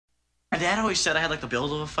dad always said I had like the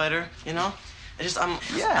build of a fighter, you know?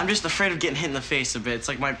 I'm just afraid of getting hit in the face a bit. It's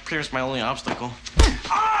like pretty much my only obstacle.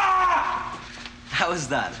 Ah! How was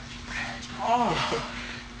that? Oh.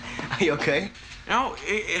 Are you okay? No,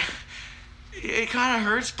 it kind of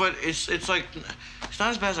hurts, but it's like, it's not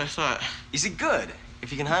as bad as I thought. You see, good.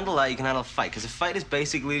 If you can handle that, you can handle a fight. Because a fight is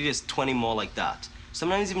basically just 20 more like that.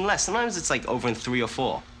 Sometimes even less. Sometimes it's like over in 3 or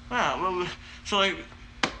 4. Yeah, well, so like,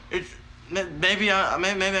 maybe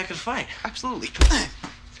I could fight. Absolutely.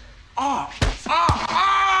 Oh! Oh!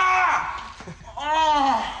 Oh!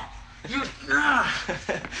 Oh!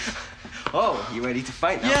 Oh, you ready to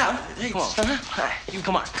fight now? Yeah. Huh? Hey, come on. stop. You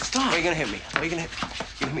come on. Stop. Where are you gonna hit me? Where are you gonna hit me?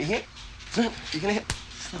 You gonna hit me here? You gonna hit?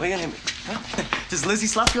 Where are you gonna hit me? Huh? Does Lizzie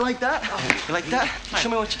slap you like that? Oh. You like that? Show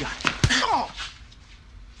me what you got. Oh.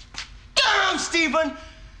 Damn, Stephen!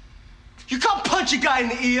 You can't punch a guy in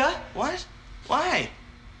the ear. What? Why?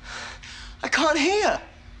 I can't hear.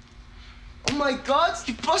 Oh my God!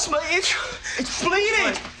 You bust my ear. It's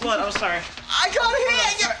bleeding. What? I'm sorry. I can't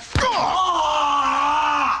hear.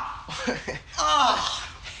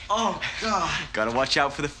 Oh, God. Gotta watch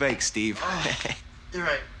out for the fake, Steve. Oh, you're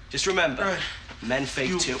right. Just remember, Right. men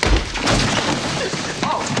fake too.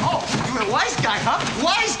 Oh, you're a wise guy, huh?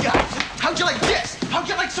 Wise guy. How'd you like this? How'd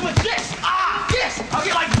you like some of this? Ah, this. How'd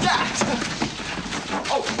you like that?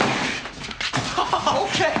 Oh.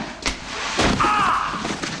 Okay. Ah.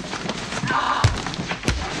 Ah.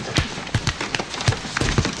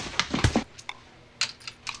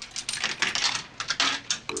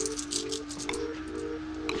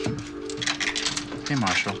 Hey,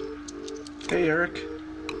 Marshall. Hey, Eric.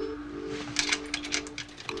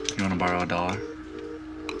 You want to borrow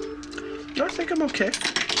 $1? No, I think I'm okay.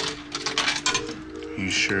 You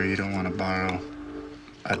sure you don't want to borrow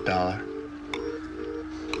 $1?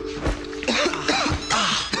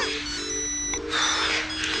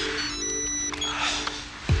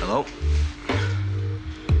 Hello?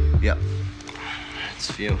 Yep. It's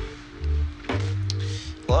a few.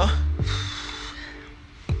 Hello?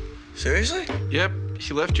 Seriously? Yep,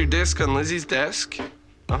 you left your disc on Lizzie's desk.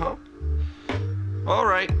 Uh-huh. All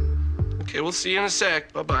right. Okay, we'll see you in a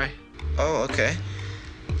sec. Bye-bye. Oh, okay.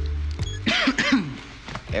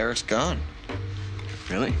 Eric's gone.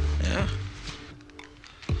 Really? Yeah.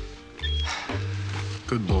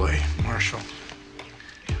 Good boy, Marshall.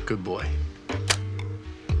 Good boy.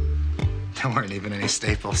 There weren't even any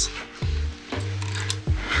staples.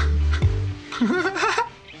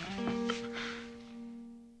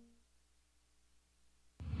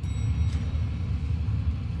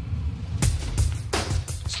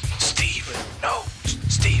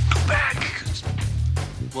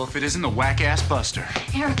 Well, if it isn't the whack-ass Buster.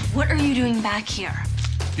 Eric, what are you doing back here?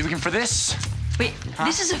 You looking for this? Wait,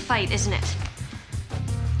 This is a fight, isn't it?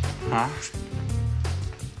 Huh?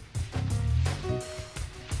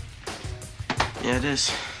 Yeah, it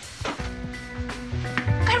is.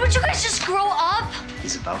 God, would you guys just grow up?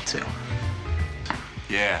 He's about to.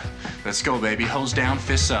 Yeah. Let's go, baby. Hose down,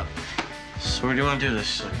 fists up. So where do you want to do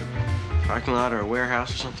this? Like a parking lot or a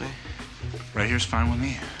warehouse or something? Right here's fine with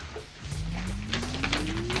me.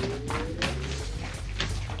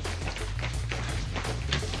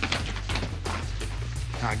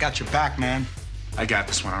 I got your back, man. I got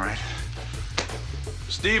this one, all right?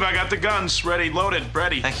 Steve, I got the guns ready, loaded,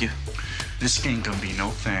 ready. Thank you. This ain't gonna be no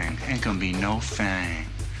thing. Ain't gonna be no thing.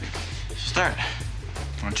 Start.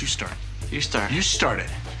 Why don't you start? You start. You start it.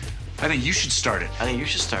 I think you should start it. I think you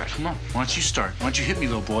should start. Come on, why don't you start? Why don't you hit me,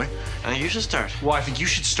 little boy? I think you should start. Well, I think you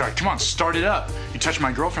should start. Come on, start it up. You touch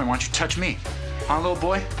my girlfriend, why don't you touch me? Huh, little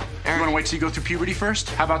boy? Eric. You wanna wait till you go through puberty first?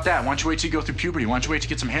 How about that? Why don't you wait till you go through puberty? Why don't you wait to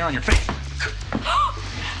get some hair on your face?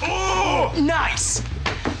 Oh, nice!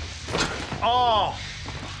 Oh,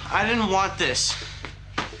 I didn't want this.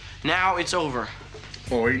 Now it's over.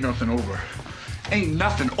 Oh, ain't nothing over. Ain't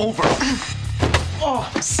nothing over.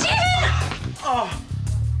 Oh, Steven! oh,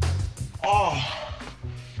 oh.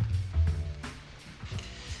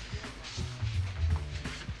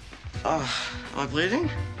 Am I bleeding?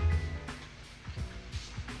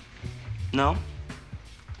 No.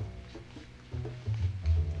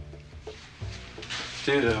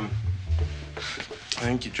 Dude, I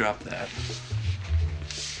think you dropped that.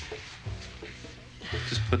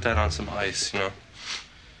 Just put that on some ice, you know?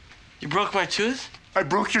 You broke my tooth? I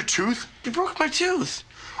broke your tooth? You broke my tooth.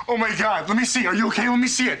 Oh my God, let me see. Are you okay? Let me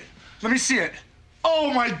see it. Let me see it.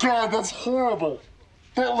 Oh my God, that's horrible.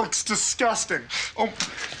 That looks disgusting. Oh,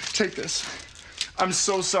 take this. I'm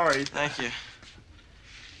so sorry. Thank you.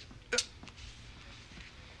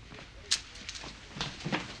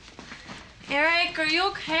 Eric, are you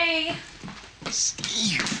okay?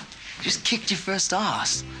 Steve, just kicked your first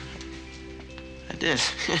ass. I did.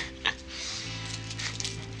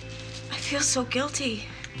 I feel so guilty.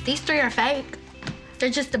 These 3 are fake. They're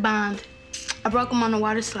just a bond. I broke them on the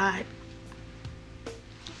water slide.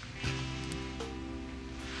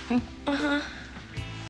 Uh-huh.